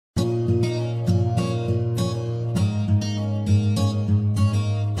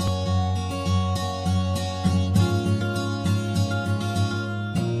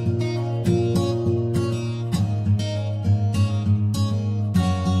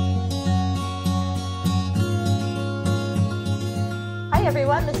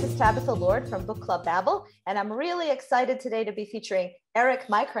everyone. This is Tabitha Lord from Book Club Babble, and I'm really excited today to be featuring Eric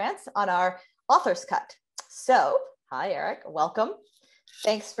Maikranz on our Author's Cut. So, hi, Eric. Welcome.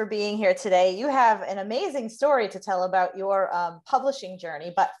 Thanks for being here today. You have an amazing story to tell about your publishing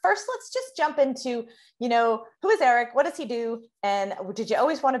journey. But first, let's just jump into, who is Eric? What does he do? And did you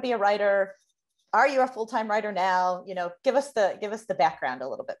always want to be a writer? Are you a full-time writer now? Give us the background a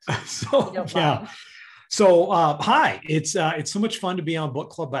little bit. Hi, it's so much fun to be on Book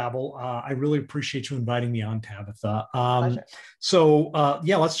Club Babble. I really appreciate you inviting me on, Tabitha.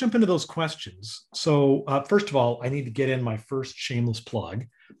 Let's jump into those questions. So first of all, I need to get in my first shameless plug.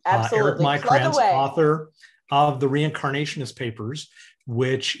 Absolutely. Eric Maikranz, author of the Reincarnationist Papers,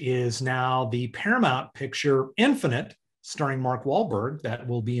 which is now the Paramount picture Infinite, starring Mark Wahlberg, that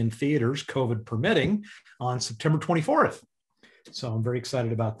will be in theaters, COVID permitting, on September 24th. So I'm very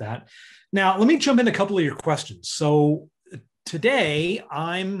excited about that. Now, let me jump into a couple of your questions. So today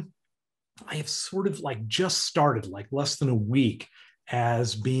I have sort of just started, less than a week,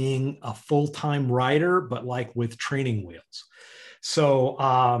 as being a full-time writer, but with training wheels. So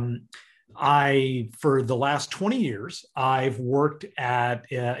for the last 20 years, I've worked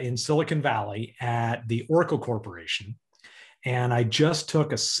in Silicon Valley at the Oracle Corporation. And I just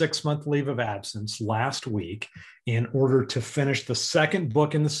took a 6-month leave of absence last week in order to finish the second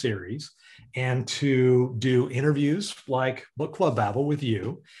book in the series and to do interviews like Book Club Babble with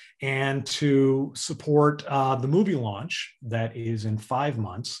you and to support the movie launch that is in 5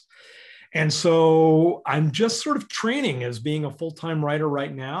 months. And so I'm just sort of training as being a full-time writer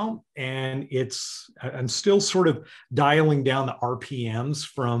right now. And I'm still sort of dialing down the RPMs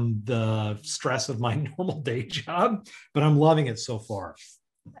from the stress of my normal day job, but I'm loving it so far.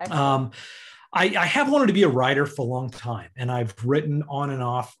 I have wanted to be a writer for a long time, and I've written on and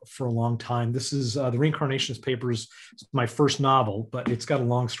off for a long time. This is the Reincarnationist Papers, my first novel, but it's got a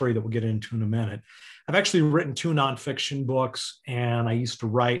long story that we'll get into in a minute. I've actually written 2 nonfiction books, and I used to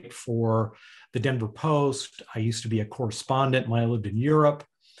write for the Denver Post. I used to be a correspondent when I lived in Europe.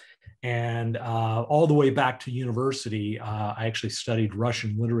 And all the way back to university, I actually studied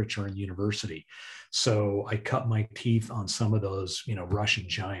Russian literature in university. So I cut my teeth on some of those, Russian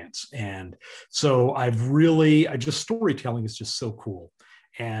giants. And so storytelling is just so cool.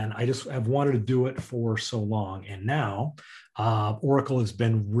 And I've wanted to do it for so long. And now Oracle has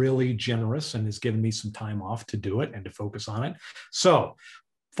been really generous and has given me some time off to do it and to focus on it. So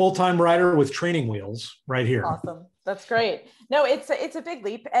full-time writer with training wheels right here. Awesome. That's great. No, it's a big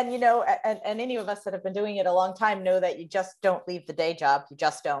leap. And, and any of us that have been doing it a long time know that you just don't leave the day job. You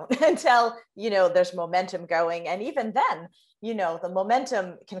just don't until, there's momentum going. And even then, the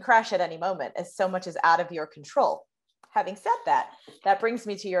momentum can crash at any moment as so much is out of your control. Having said that brings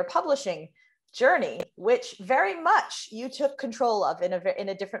me to your publishing journey, which very much you took control of in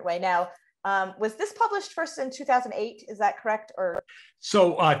a different way. Now, was this published first in 2008? Is that correct? Or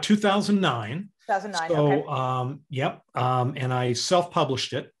 2009. 2009. So, okay. Yep. And I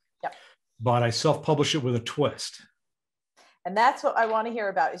self-published it. Yep. But I self-published it with a twist. And that's what I want to hear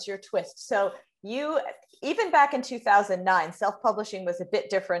about is your twist. So even back in 2009, self-publishing was a bit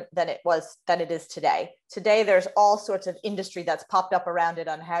different than it is today. Today, there's all sorts of industry that's popped up around it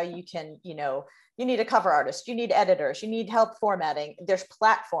on how you can, you need a cover artist, you need editors, you need help formatting. There's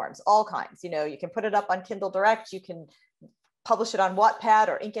platforms, all kinds, you can put it up on Kindle Direct, you can publish it on Wattpad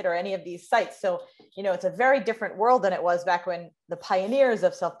or Inkitt or any of these sites. So, it's a very different world than it was back when the pioneers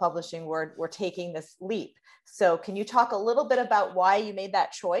of self-publishing were taking this leap. So can you talk a little bit about why you made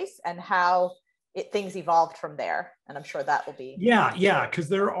that choice and how things evolved from there? And I'm sure that will be. Yeah. Because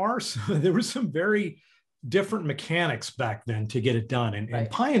there were some very different mechanics back then to get it done. And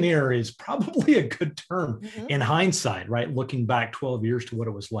pioneer is probably a good term in hindsight, right? Looking back 12 years to what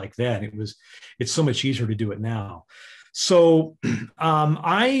it was like then, it's so much easier to do it now. So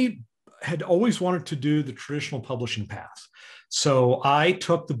I had always wanted to do the traditional publishing path. So I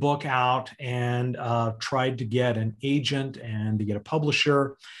took the book out and tried to get an agent and to get a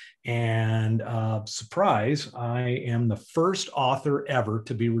publisher. And surprise, I am the first author ever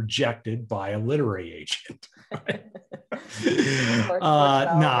to be rejected by a literary agent.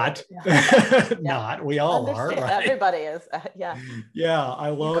 Not. We all are. Right? Everybody is. Yeah, I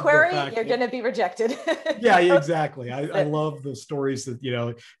love you query, the fact you're going to be rejected. Yeah, exactly. I love the stories that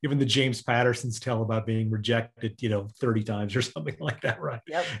even the James Pattersons tell about being rejected 30 times or something like that, right?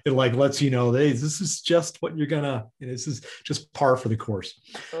 Yep. It lets you know, hey, this is just what you're gonna. This is just par for the course.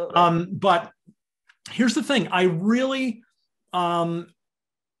 Absolutely. But here's the thing: I really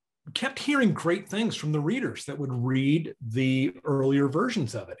kept hearing great things from the readers that would read the earlier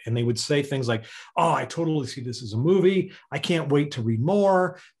versions of it. And they would say things like, oh, I totally see this as a movie. I can't wait to read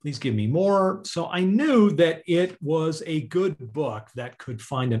more. Please give me more. So I knew that it was a good book that could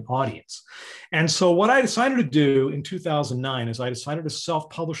find an audience. And so what I decided to do in 2009 is I decided to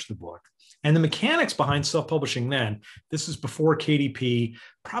self-publish the book. And the mechanics behind self-publishing then, this is before KDP,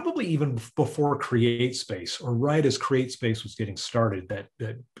 probably even before CreateSpace, or right as CreateSpace was getting started,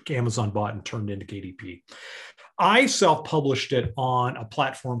 that Amazon bought and turned into KDP. I self-published it on a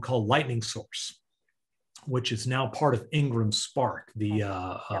platform called Lightning Source, which is now part of Ingram Spark,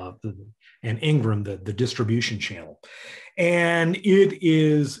 and Ingram, the distribution channel. And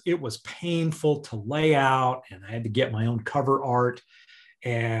it was painful to lay out, and I had to get my own cover art.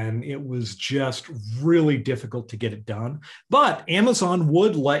 And it was just really difficult to get it done. But Amazon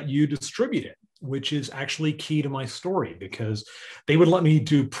would let you distribute it, which is actually key to my story, because they would let me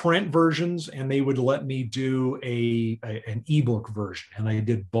do print versions and they would let me do an ebook version, and I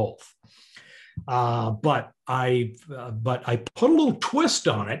did both. But I put a little twist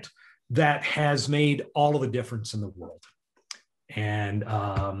on it that has made all of the difference in the world. And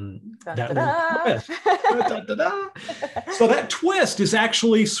that twist. So that twist is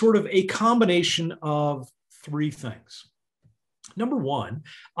actually sort of a combination of three things. Number one,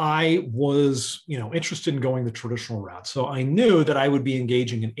 I was, interested in going the traditional route. So I knew that I would be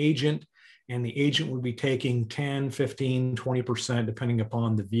engaging an agent, and the agent would be taking 10, 15, 20%, depending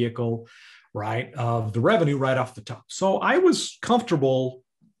upon the vehicle, right, of the revenue right off the top. So I was comfortable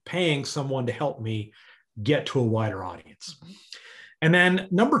paying someone to help me get to a wider audience. And then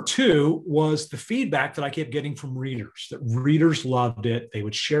number two was the feedback that I kept getting from readers, that readers loved it. They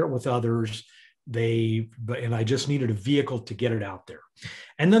would share it with others. And I just needed a vehicle to get it out there.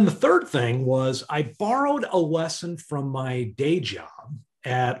 And then the third thing was I borrowed a lesson from my day job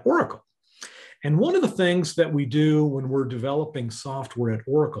at Oracle. And one of the things that we do when we're developing software at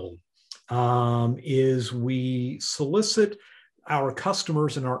Oracle is we solicit our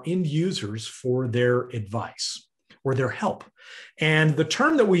customers and our end users for their advice or their help. And the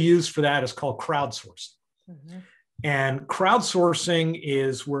term that we use for that is called crowdsourcing. Mm-hmm. And crowdsourcing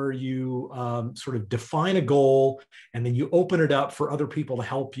is where you sort of define a goal, and then you open it up for other people to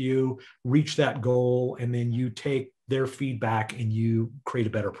help you reach that goal. And then you take their feedback and you create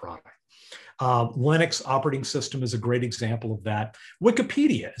a better product. Linux operating system is a great example of that.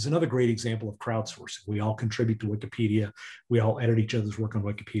 Wikipedia is another great example of crowdsourcing. We all contribute to Wikipedia. We all edit each other's work on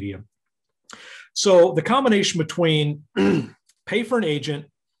Wikipedia. So the combination between pay for an agent,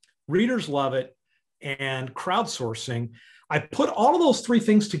 readers love it, and crowdsourcing, I put all of those three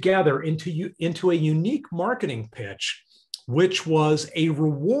things together into a unique marketing pitch, which was a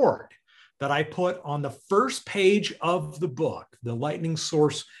reward that I put on the first page of the book, the Lightning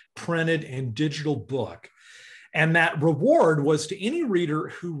Source printed and digital book. And that reward was to any reader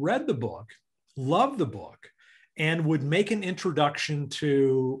who read the book, loved the book, and would make an introduction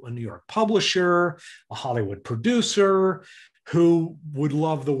to a New York publisher, a Hollywood producer, who would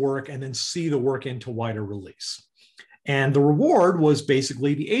love the work and then see the work into wider release. And the reward was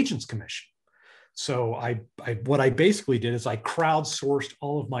basically the agent's commission. So what I basically did is I crowdsourced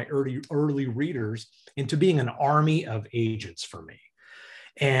all of my early readers into being an army of agents for me.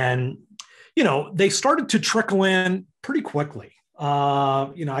 And, they started to trickle in pretty quickly.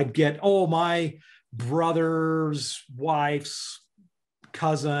 I'd get, my brother's wife's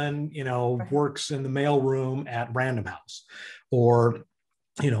cousin, works in the mailroom at Random House, or,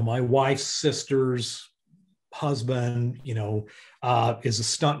 my wife's sister's husband, is a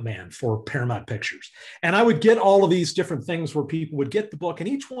stuntman for Paramount Pictures. And I would get all of these different things where people would get the book, and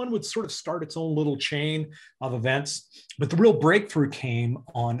each one would sort of start its own little chain of events. But the real breakthrough came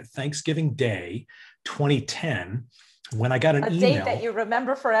on Thanksgiving Day, 2010, when I got an email. A date that you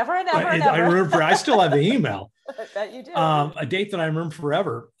remember forever and ever and ever. I remember, I still have the email. I bet you do. A date that I remember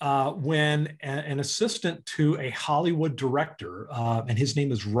forever, when an assistant to a Hollywood director, and his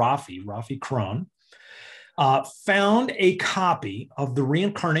name is Rafi Krohn, found a copy of the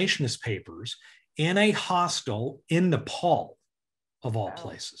Reincarnationist Papers in a hostel in Nepal, of all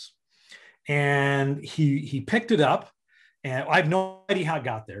places. And he picked it up, and I have no idea how it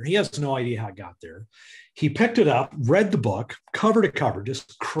got there. He has no idea how it got there. He picked it up, read the book, cover to cover,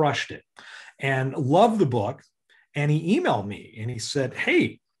 just crushed it, and loved the book. And he emailed me and he said,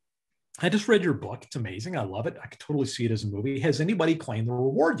 hey, I just read your book. It's amazing. I love it. I could totally see it as a movie. Has anybody claimed the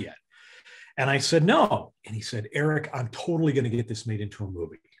reward yet? And I said, no. And he said, Eric, I'm totally going to get this made into a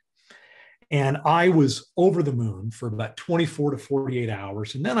movie. And I was over the moon for about 24 to 48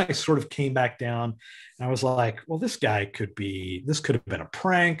 hours. And then I sort of came back down and I was like, well, this could have been a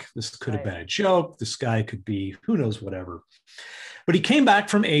prank. This could have been a joke. This guy could be who knows, whatever. But he came back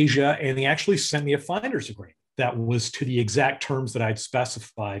from Asia and he actually sent me a finder's agreement that was to the exact terms that I'd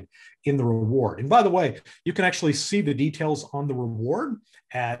specified in the reward. And by the way, you can actually see the details on the reward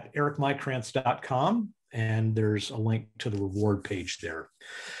at ericmaikranz.com. And there's a link to the reward page there.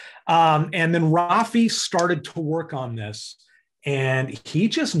 And then Rafi started to work on this and he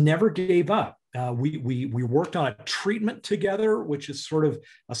just never gave up. We worked on a treatment together, which is sort of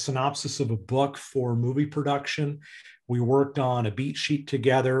a synopsis of a book for movie production. We worked on a beat sheet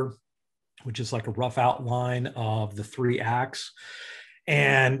together, which is like a rough outline of the 3 acts.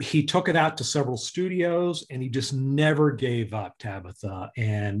 And he took it out to several studios and he just never gave up, Tabitha.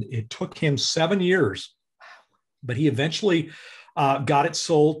 And it took him 7 years, but he eventually got it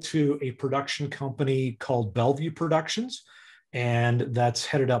sold to a production company called Bellevue Productions. And that's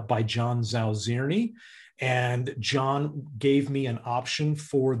headed up by John Zalzirny. And John gave me an option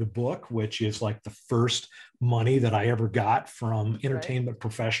for the book, which is like the first money that I ever got from entertainment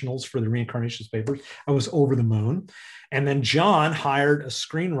professionals for the Reincarnations papers. I was over the moon. And then John hired a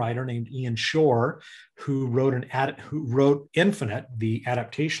screenwriter named Ian Shore, who wrote Infinite, the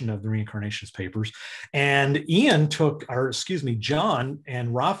adaptation of the Reincarnations papers. And John and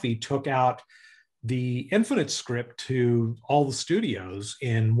Rafi took out the Infinite script to all the studios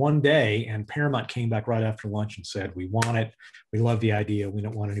in one day, and Paramount came back right after lunch and said, we want it. We love the idea. We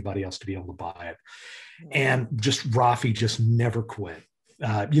don't want anybody else to be able to buy it. And Rafi just never quit.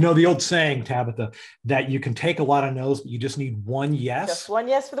 The old saying, Tabitha, that you can take a lot of no's, but you just need one yes. Just one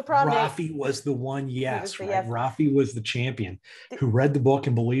yes for the prom date. Rafi was the one yes, right? Yes. Rafi was the champion who read the book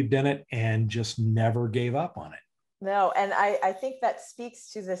and believed in it and just never gave up on it. No, and I think that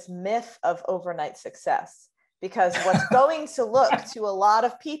speaks to this myth of overnight success, because what's going to look to a lot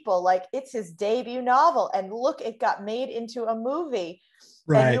of people like it's his debut novel and look, it got made into a movie.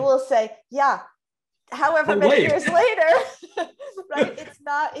 Right. And you will say, yeah, however many years later, right?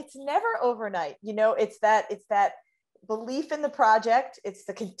 It's never overnight. It's that belief in the project. It's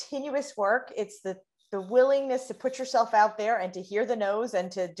the continuous work. It's the willingness to put yourself out there and to hear the no's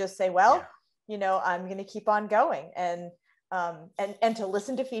and to just say, well, I'm going to keep on going and to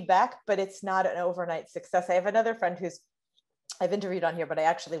listen to feedback, but it's not an overnight success. I have another friend who's I've interviewed on here, but I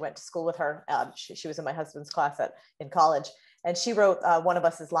actually went to school with her. She was in my husband's class in college, and she wrote One of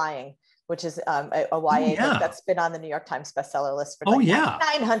Us is Lying, which is a YA book that's been on the New York Times bestseller list for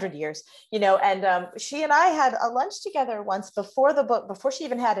 900 years, and she and I had a lunch together once before she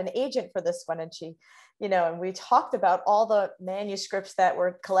even had an agent for this one. And she, and we talked about all the manuscripts that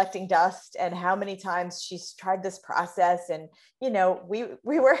were collecting dust and how many times she's tried this process. And,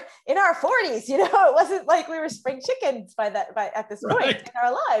 we were in our 40s, it wasn't like we were spring chickens at this point in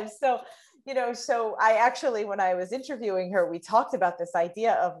our lives. So I actually, when I was interviewing her, we talked about this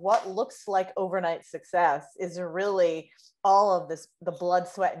idea of what looks like overnight success is really all of this, the blood,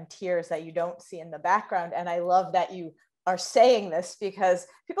 sweat, and tears that you don't see in the background. And I love that you are saying this because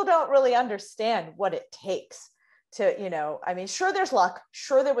people don't really understand what it takes to, sure, there's luck.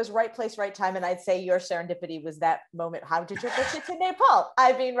 Sure, there was right place, right time. And I'd say your serendipity was that moment. How did you push it to Nepal?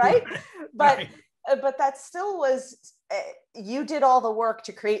 Right? But that still was, you did all the work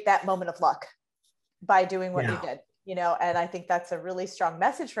to create that moment of luck by doing what you did, and I think that's a really strong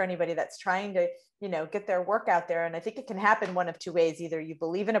message for anybody that's trying to, get their work out there. And I think it can happen one of two ways. Either you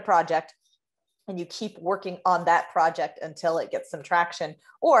believe in a project and you keep working on that project until it gets some traction,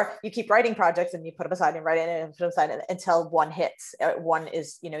 or you keep writing projects and you put them aside and write it and put them aside until one hits. One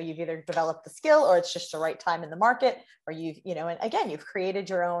is, you've either developed the skill or it's just the right time in the market, or you've, and again, you've created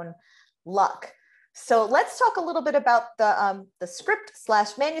your own luck. So let's talk a little bit about the script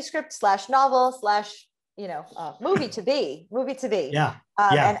 / manuscript / novel / movie to be.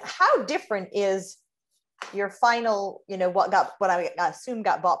 And how different is your final, what I assume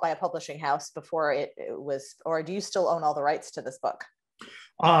got bought by a publishing house before it was, or do you still own all the rights to this book?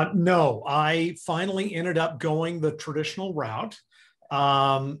 No, I finally ended up going the traditional route,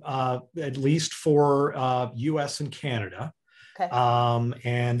 at least for US and Canada. Okay.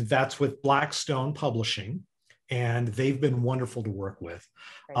 And that's with Blackstone Publishing, and they've been wonderful to work with.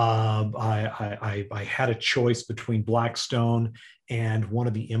 I had a choice between Blackstone and one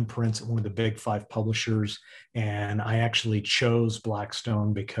of the imprints, one of the big 5 publishers, and I actually chose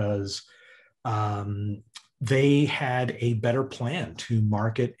Blackstone because they had a better plan to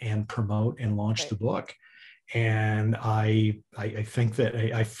market and promote and launch the book. And I think that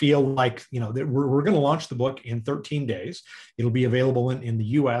I feel like, that we're going to launch the book in 13 days. It'll be available in the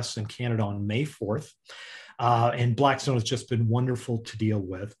US and Canada on May 4th. And Blackstone has just been wonderful to deal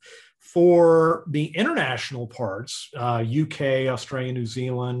with. For the international parts, UK, Australia, New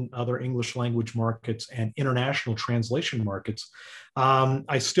Zealand, other English language markets, and international translation markets,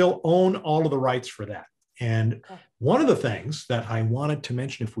 I still own all of the rights for that. And one of the things that I wanted to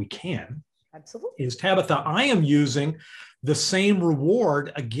mention, if we can, absolutely, is Tabitha, I am using the same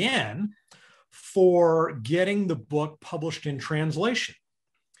reward again for getting the book published in translation.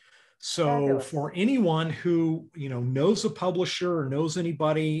 So fabulous. For anyone who, knows a publisher or knows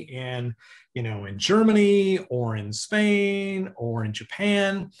anybody in Germany or in Spain or in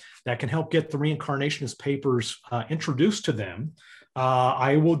Japan that can help get the Reincarnationist papers introduced to them,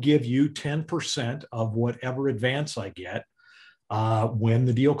 I will give you 10% of whatever advance I get when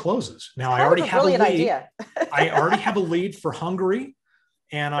the deal closes. Now, I already have a lead. Idea. I already have a lead for Hungary,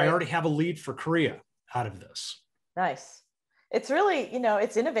 and Right. I already have a lead for Korea out of this. Nice. It's really,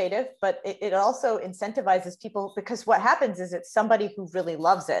 it's innovative, but it also incentivizes people, because what happens is it's somebody who really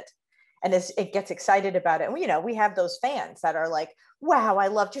loves it and it gets excited about it. And, we have those fans that are like, wow, I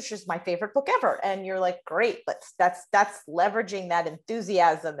love this is my favorite book ever. And you're like, great, but that's leveraging that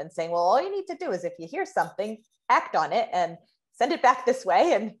enthusiasm and saying, well, all you need to do is if you hear something, act on it and send it back this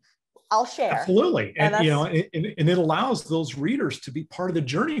way and I'll share. Absolutely. And it allows those readers to be part of the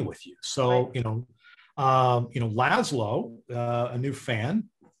journey with you. So, right. Laszlo, a new fan,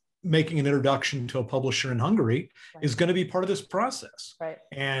 making an introduction to a publisher in Hungary, right. is going to be part of this process. Right.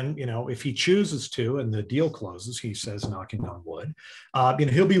 And, if he chooses to, and the deal closes, he says, knocking on wood,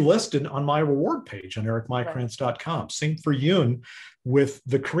 he'll be listed on my reward page on ericmaikranz.com. Right. Same for Yoon with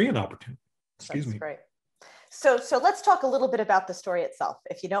the Korean opportunity. Excuse me. Right. So let's talk a little bit about the story itself,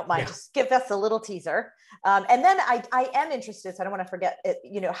 if you don't mind. Yeah. Just give us a little teaser. And then I am interested, so I don't want to forget it,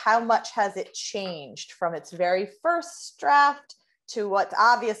 how much has it changed from its very first draft to what's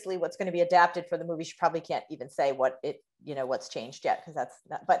going to be adapted for the movie? You probably can't even say what's changed yet, because that's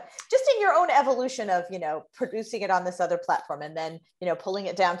not, but just in your own evolution of, producing it on this other platform and then, pulling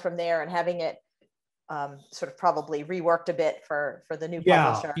it down from there and having it sort of probably reworked a bit for the new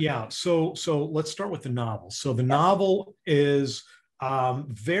publisher. Yeah. So let's start with the novel. So the novel is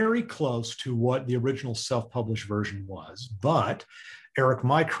very close to what the original self-published version was, but Eric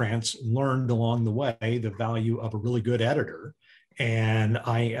Maikranz learned along the way the value of a really good editor. And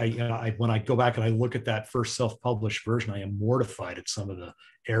I when I go back and I look at that first self-published version, I am mortified at some of the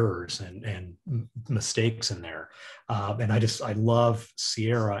errors and mistakes in there. And I love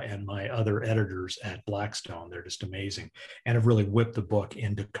Sierra and my other editors at Blackstone. They're just amazing and have really whipped the book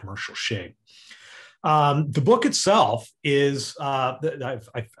into commercial shape. The book itself is, I've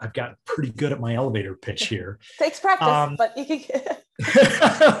gotten pretty good at my elevator pitch here. Takes practice, but you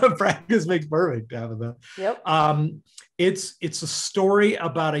can. Practice makes perfect, Tabitha. Yep. It's a story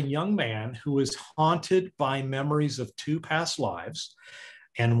about a young man who is haunted by memories of two past lives.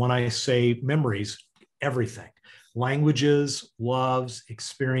 And when I say memories, everything: languages, loves,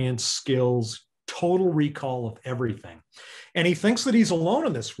 experience, skills, total recall of everything. And he thinks that he's alone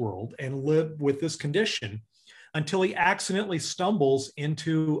in this world and live with this condition until he accidentally stumbles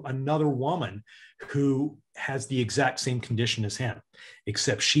into another woman who has the exact same condition as him,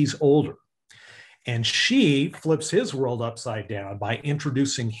 except she's older. And she flips his world upside down by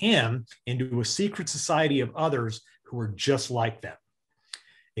introducing him into a secret society of others who are just like them,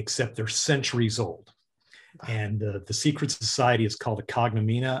 except they're centuries old. And the secret society is called the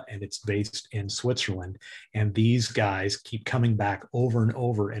Cognomina, and it's based in Switzerland. And these guys keep coming back over and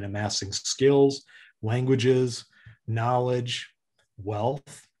over and amassing skills, languages, knowledge,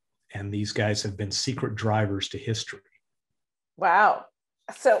 wealth. And these guys have been secret drivers to history. Wow.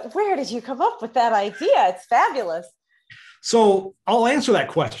 So where did you come up with that idea? It's fabulous. So I'll answer that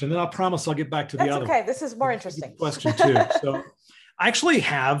question, and I promise I'll get back to the other. Okay. This is more interesting question too. So I actually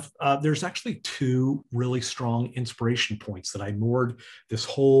have, there's actually two really strong inspiration points that I moored this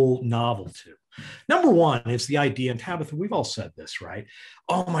whole novel to. Number one is the idea, and Tabitha, we've all said this, right?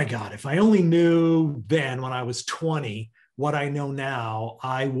 Oh my God, if I only knew then when I was 20, what I know now,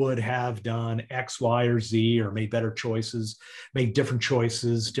 I would have done X, Y, or Z, or made better choices, made different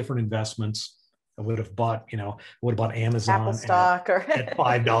choices, different investments. I would have bought, Amazon Apple stock at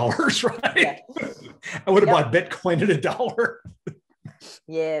 $5, right? Yeah. I would have bought Bitcoin at $1.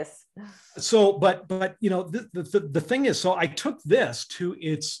 Yes. So, but you know, the thing is, so I took this to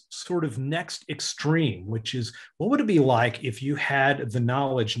its sort of next extreme, which is, what would it be like if you had the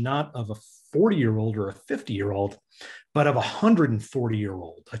knowledge not of a 40-year-old or a 50-year-old, but of a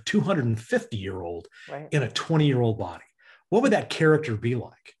 140-year-old, a 250-year-old Right. in a 20-year-old body? What would that character be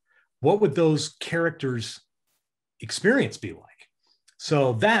like? What would those characters' experience be like?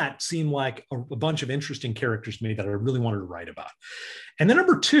 So that seemed like a bunch of interesting characters to me that I really wanted to write about. And then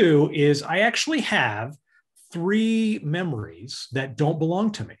number two is, I actually have 3 memories that don't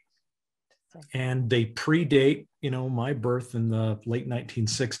belong to me. And they predate, you know, my birth in the late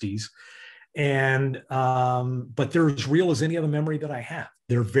 1960s. And, but they're as real as any other memory that I have.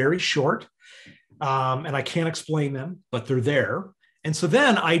 They're very short, and I can't explain them, but they're there. And so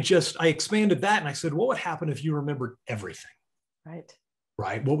then I expanded that, and I said, what would happen if you remembered everything? Right.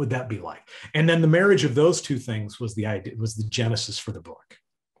 Right. What would that be like? And then the marriage of those 2 things was the idea, was the genesis for the book.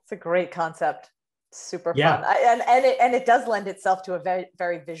 It's a great concept. Super Yeah. fun. And it does lend itself to a very,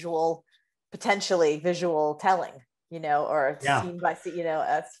 very visual, potentially visual telling, you know, or scene by scene, you know,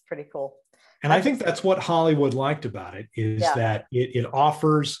 that's pretty cool. And I think that's what Hollywood liked about it, is that it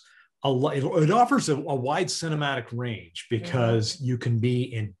offers it offers a wide cinematic range, because you can be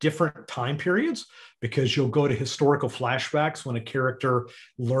in different time periods, because you'll go to historical flashbacks when a character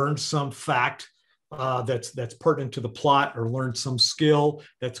learned some fact that's pertinent to the plot, or learned some skill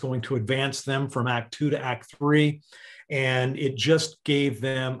that's going to advance them from Act 2 to Act 3. And it just gave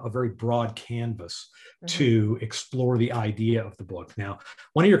them a very broad canvas to explore the idea of the book. Now,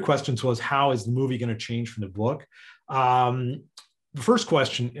 one of your questions was, how is the movie going to change from the book? The first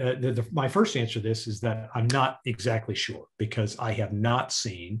question, my first answer to this is that I'm not exactly sure, because I have not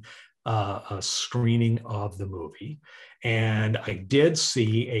seen a screening of the movie. And I did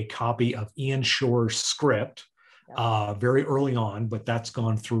see a copy of Ian Shore's script very early on, but that's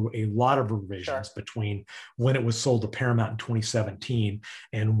gone through a lot of revisions between when it was sold to Paramount in 2017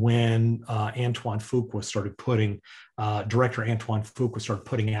 and when Antoine Fuqua started putting, director Antoine Fuqua started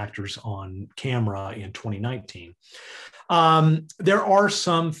putting actors on camera in 2019. There are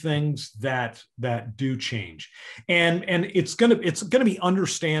some things that do change, and it's gonna be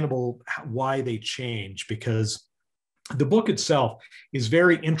understandable why they change, because the book itself is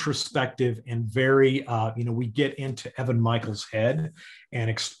very introspective and very, we get into Evan Michael's head and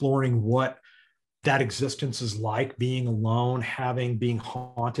exploring what that existence is like, being alone, being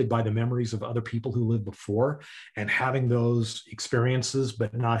haunted by the memories of other people who lived before, and having those experiences,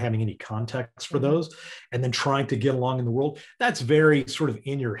 but not having any context for those, and then trying to get along in the world. That's very sort of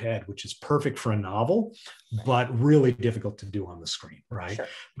in your head, which is perfect for a novel, but really difficult to do on the screen, right? Sure.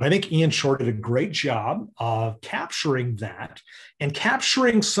 But I think Ian Shore did a great job of capturing that, and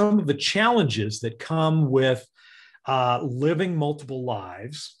capturing some of the challenges that come with living multiple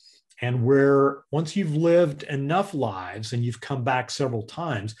lives. And where once you've lived enough lives and you've come back several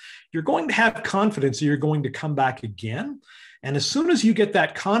times, you're going to have confidence that you're going to come back again. And as soon as you get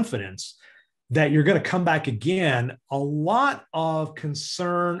that confidence that you're going to come back again, a lot of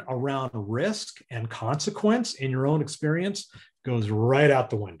concern around risk and consequence in your own experience goes right out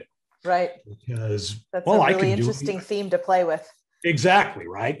the window. Right. Because, that's a really interesting theme to play with. Exactly,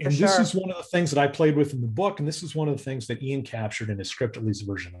 right? And this is one of the things that I played with in the book, and this is one of the things that Ian captured in his script, at least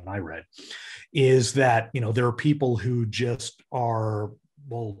the version that I read, is that, there are people who just are,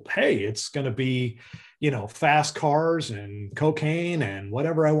 well, hey, it's going to be, fast cars and cocaine and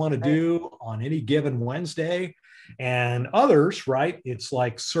whatever I want to do on any given Wednesday. And others, right, it's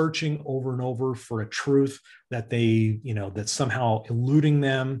like searching over and over for a truth that they, that's somehow eluding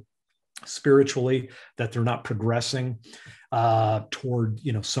them spiritually, that they're not progressing toward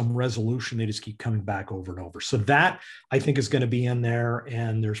some resolution. They just keep coming back over and over. So that, I think, is going to be in there,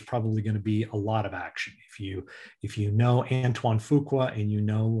 and there's probably going to be a lot of action. If you know Antoine Fuqua and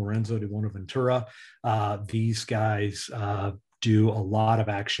Lorenzo de Buenaventura, these guys do a lot of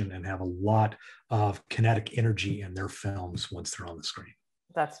action and have a lot of kinetic energy in their films once they're on the screen.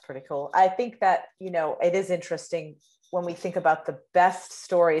 That's pretty cool. I think that it is interesting when we think about the best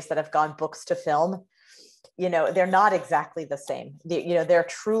stories that have gone books to film. They're not exactly the same. They're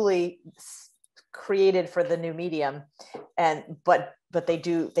truly created for the new medium, but they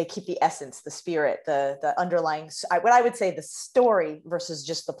keep the essence, the spirit, the underlying, what I would say, the story versus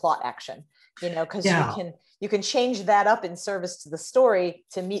just the plot action, because you can change that up in service to the story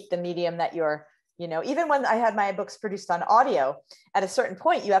to meet the medium that you're, even when I had my books produced on audio, at a certain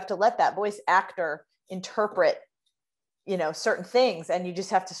point, you have to let that voice actor interpret certain things, and you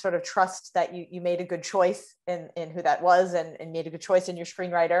just have to sort of trust that you made a good choice in who that was, and made a good choice in your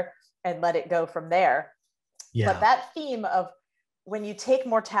screenwriter, and let it go from there. Yeah. But that theme of when you take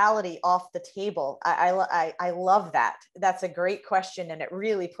mortality off the table, I love that. That's a great question. And it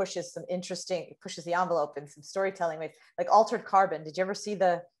really pushes the envelope in some storytelling ways, like Altered Carbon. Did you ever see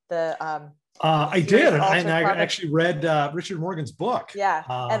I did, and I Carbon? actually read Richard Morgan's book. Yeah,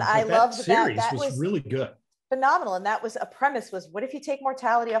 and I that loved series that. That was really good. Phenomenal. And that was a premise, was what if you take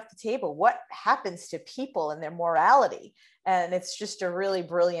mortality off the table? What happens to people and their morality? And it's just a really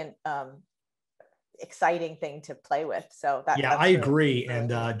brilliant, exciting thing to play with. So yeah, I agree.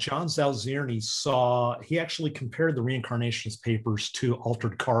 Really and John Zalzirny he actually compared the reincarnationist papers to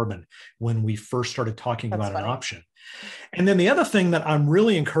Altered Carbon when we first started talking about an option. And then the other thing that I'm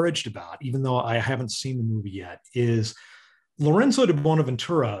really encouraged about, even though I haven't seen the movie yet, is Lorenzo de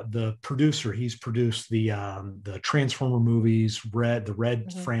Bonaventura, the producer. He's produced the Transformer movies, the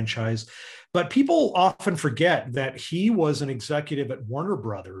Red franchise. But people often forget that he was an executive at Warner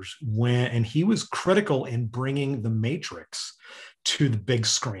Brothers and he was critical in bringing The Matrix to the big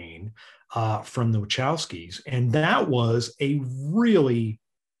screen from the Wachowskis. And that was a really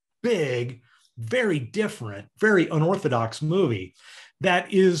big, very different, very unorthodox movie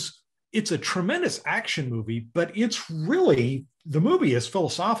it's a tremendous action movie, but the movie is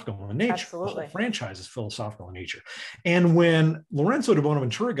philosophical in nature. Absolutely. The whole franchise is philosophical in nature. And when Lorenzo de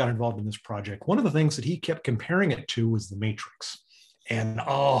Bonaventura got involved in this project, one of the things that he kept comparing it to was The Matrix. And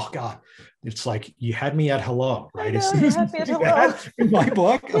oh God, it's like you had me at hello, right? As soon as you had me at hello. In my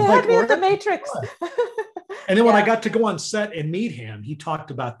book, you had me at The Matrix. And then when I got to go on set and meet him, he talked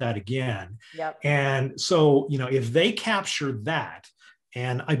about that again. Yep. And so, if they capture that,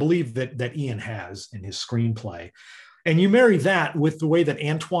 and I believe that Ian has in his screenplay, and you marry that with the way that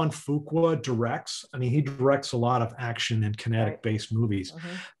Antoine Fuqua directs. I mean, he directs a lot of action and kinetic-based movies,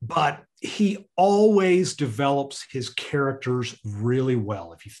 but he always develops his characters really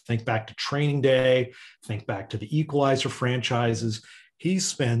well. If you think back to Training Day, think back to the Equalizer franchises, he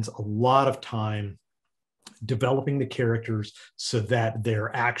spends a lot of time developing the characters so that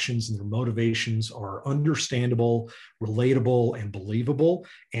their actions and their motivations are understandable, relatable, and believable.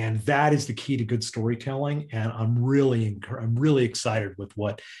 And that is the key to good storytelling. And I'm really excited with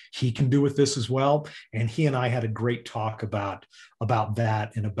what he can do with this as well. And he and I had a great talk about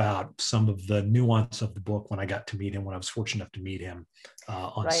that and about some of the nuance of the book when I got to meet him, when I was fortunate enough to meet him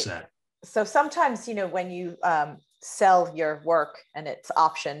on set. So sometimes, when you sell your work and it's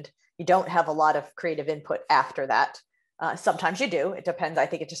optioned, you don't have a lot of creative input after that. Sometimes you do. It depends. I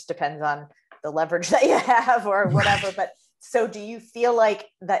think it just depends on the leverage that you have or whatever. Right. But so do you feel like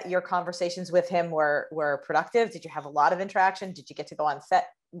that your conversations with him were productive? Did you have a lot of interaction? Did you get to go on set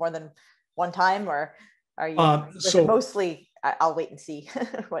more than one time, or are you mostly I'll wait and see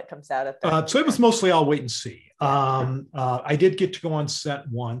what comes out of that? So it was mostly I'll wait and see. I did get to go on set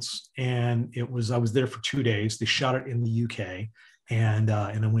once, and I was there for 2 days. They shot it in the UK. And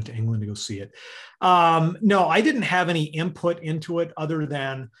I went to England to go see it. No, I didn't have any input into it other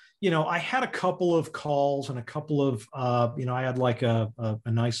than, I had a couple of calls and a couple of, I had like a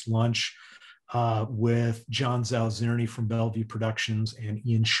nice lunch with John Zalzirny from Bellevue Productions and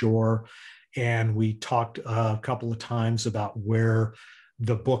Ian Shore. And we talked a couple of times about where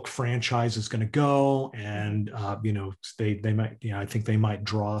the book franchise is going to go. And, they might, I think they might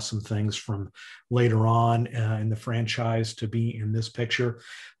draw some things from later on in the franchise to be in this picture.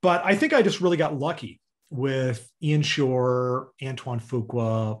 But I think I just really got lucky with Ian Shore, Antoine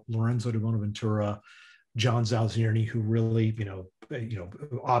Fuqua, Lorenzo de Bonaventura, John Zalzirny, who really,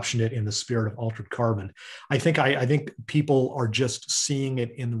 optioned it in the spirit of Altered Carbon. I think people are just seeing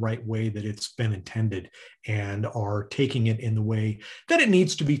it in the right way that it's been intended and are taking it in the way that it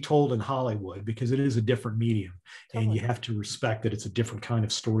needs to be told in Hollywood, because it is a different medium. Totally. And you have to respect that it's a different kind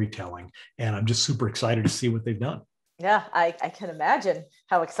of storytelling. And I'm just super excited to see what they've done. Yeah, I can imagine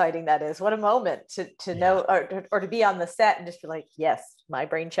how exciting that is. What a moment to know or to be on the set and just be like, yes, my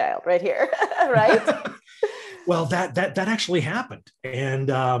brainchild right here, right? Well, that actually happened. And,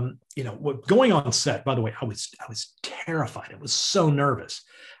 going on set, by the way, I was terrified. I was so nervous.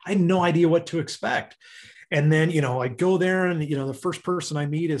 I had no idea what to expect. And then, I go there and, the first person I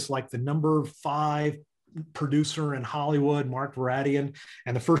meet is like the number 5 producer in Hollywood, Mark Varadian.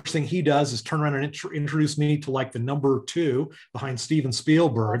 And the first thing he does is turn around and introduce me to like the number 2 behind Steven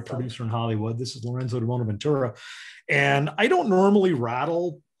Spielberg, awesome. Producer in Hollywood. This is Lorenzo de Bonaventura. And I don't normally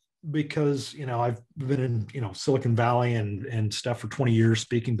rattle because, I've been in, Silicon Valley and stuff for 20 years,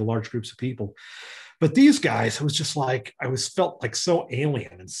 speaking to large groups of people. But these guys, it was just like, felt like so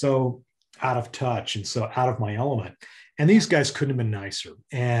alien and so out of touch and so out of my element. And these guys couldn't have been nicer.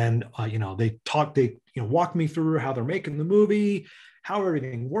 And, they walked me through how they're making the movie, how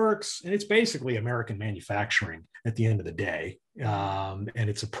everything works. And it's basically American manufacturing at the end of the day. And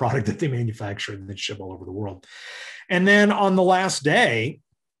it's a product that they manufacture and then ship all over the world. And then on the last day,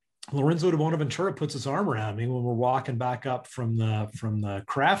 Lorenzo de Bonaventura puts his arm around me when we're walking back up from the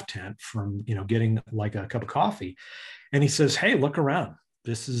craft tent from, getting like a cup of coffee. And he says, "Hey, look around.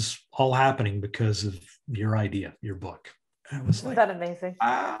 This is all happening because of your idea, your book." And I was like, "Isn't that amazing?"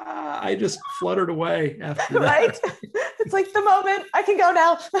 I just fluttered away after that. Right? It's like the moment I can go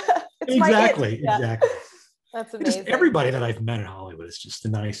now. It's exactly. That's amazing. Just everybody that I've met in Hollywood is just the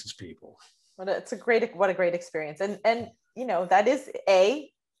nicest people. What a great experience. And that is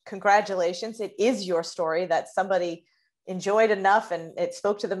congratulations. It is your story that somebody enjoyed enough and it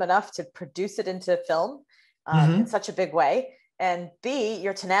spoke to them enough to produce it into film in such a big way. And B,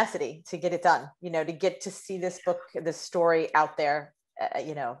 your tenacity to get it done, to get to see this book, this story out there,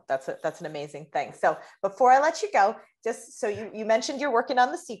 that's an amazing thing. So before I let you go, just so you mentioned you're working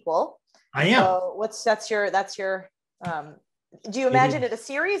on the sequel. I am. So that's your do you imagine it a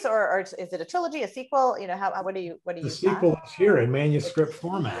series or is it a trilogy, a sequel? What do you The sequel is here in manuscript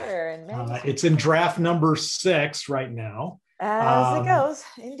format. It's in draft number 6 right now. As it goes,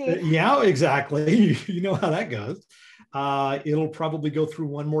 indeed. Yeah, exactly. You know how that goes. It'll probably go through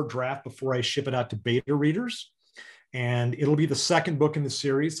one more draft before I ship it out to beta readers. And it'll be the second book in the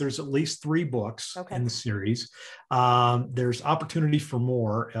series. There's at least 3 books in the series. There's opportunity for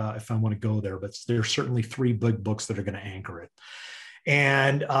more if I want to go there, but there's certainly 3 big books that are going to anchor it.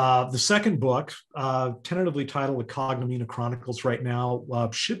 And the second book, tentatively titled The Cognomena Chronicles right now,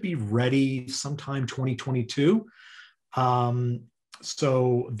 should be ready sometime 2022.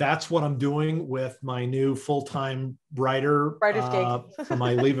 So that's what I'm doing with my new full-time writer's gig for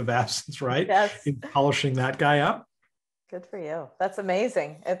my leave of absence, right? Yes. In polishing that guy up. Good for you. That's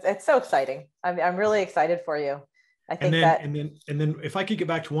amazing. It's so exciting. I'm really excited for you. I think and then if I could get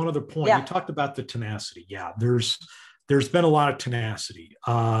back to one other point, you talked about the tenacity. Yeah, there's been a lot of tenacity.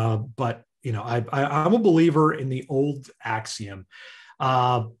 But I'm a believer in the old axiom.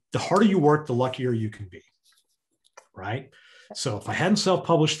 The harder you work, the luckier you can be. Right. So if I hadn't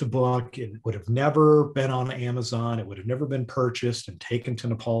self-published the book, it would have never been on Amazon. It would have never been purchased and taken to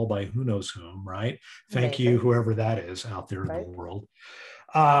Nepal by who knows whom, right? Thank you, whoever that is out there in the world.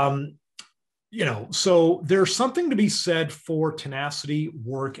 So there's something to be said for tenacity,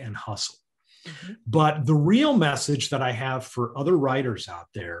 work, and hustle. But the real message that I have for other writers out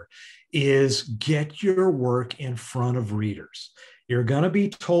there is get your work in front of readers. You're going to be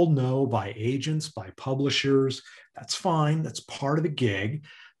told no by agents, by publishers. That's fine. That's part of the gig.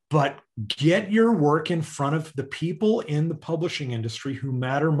 But get your work in front of the people in the publishing industry who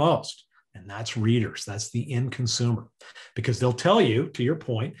matter most. And that's readers. That's the end consumer. Because they'll tell you, to your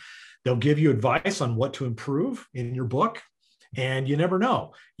point, they'll give you advice on what to improve in your book. And you never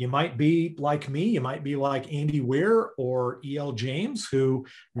know. You might be like me. You might be like Andy Weir or E.L. James, who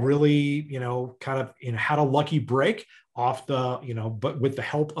really, had a lucky break off but with the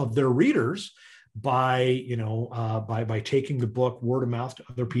help of their readers by taking the book word of mouth to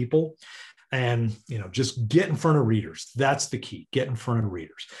other people. And, just get in front of readers. That's the key. Get in front of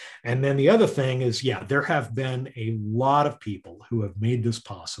readers. And then the other thing is, there have been a lot of people who have made this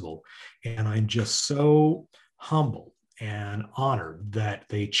possible. And I'm just so humbled and honored that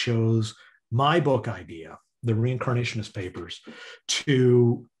they chose my book idea, The Reincarnationist Papers,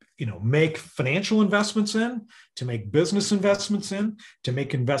 to make financial investments in, to make business investments in, to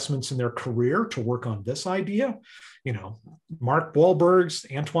make investments in their career, to work on this idea. Mark Wahlberg's,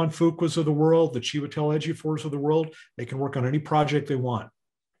 Antoine Fuqua's of the world, the Chiwetel Ejiofor's of the world, they can work on any project they want.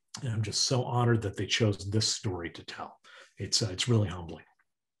 And I'm just so honored that they chose this story to tell. It's really humbling.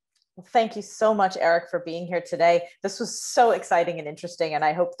 Well, thank you so much, Eric, for being here today. This was so exciting and interesting. And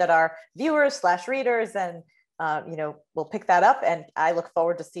I hope that our viewers/readers and we'll pick that up, and I look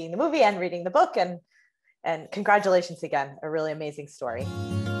forward to seeing the movie and reading the book, and congratulations again, a really amazing story.